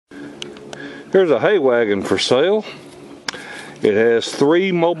Here's a hay wagon for sale. It has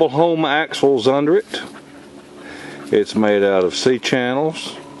 3 mobile home axles under it. It's made out of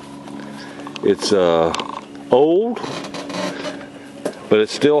C-channels. It's old, but it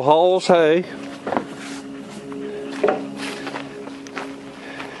still hauls hay.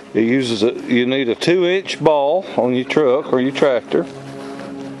 It uses you need a 2-inch ball on your truck or your tractor.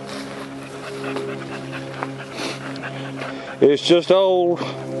 It's just old,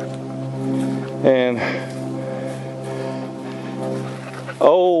 and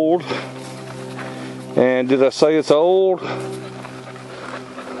did I say it's old?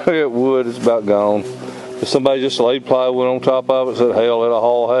 That wood is about gone. Somebody just laid plywood on top of it and said, hell, it'll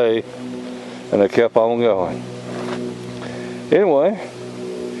haul hay, and they kept on going. Anyway,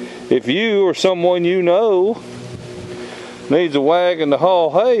 if you or someone you know needs a wagon to haul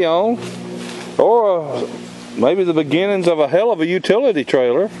hay on, or maybe the beginnings of a hell of a utility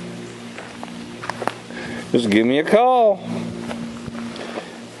trailer, just give me a call.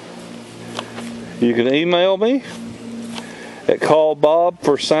 You can email me at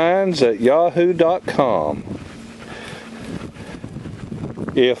callbobforsigns@yahoo.com.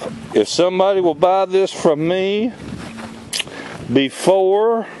 If somebody will buy this from me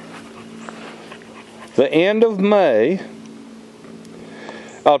before the end of May,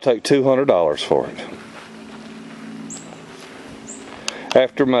 I'll take $200 for it.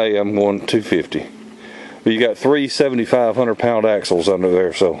 After May, I'm going $250. But you got 3 7,500-pound axles under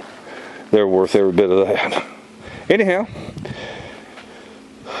there, so they're worth every bit of that. Anyhow,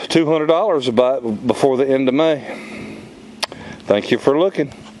 $200 to buy it before the end of May. Thank you for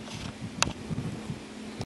looking.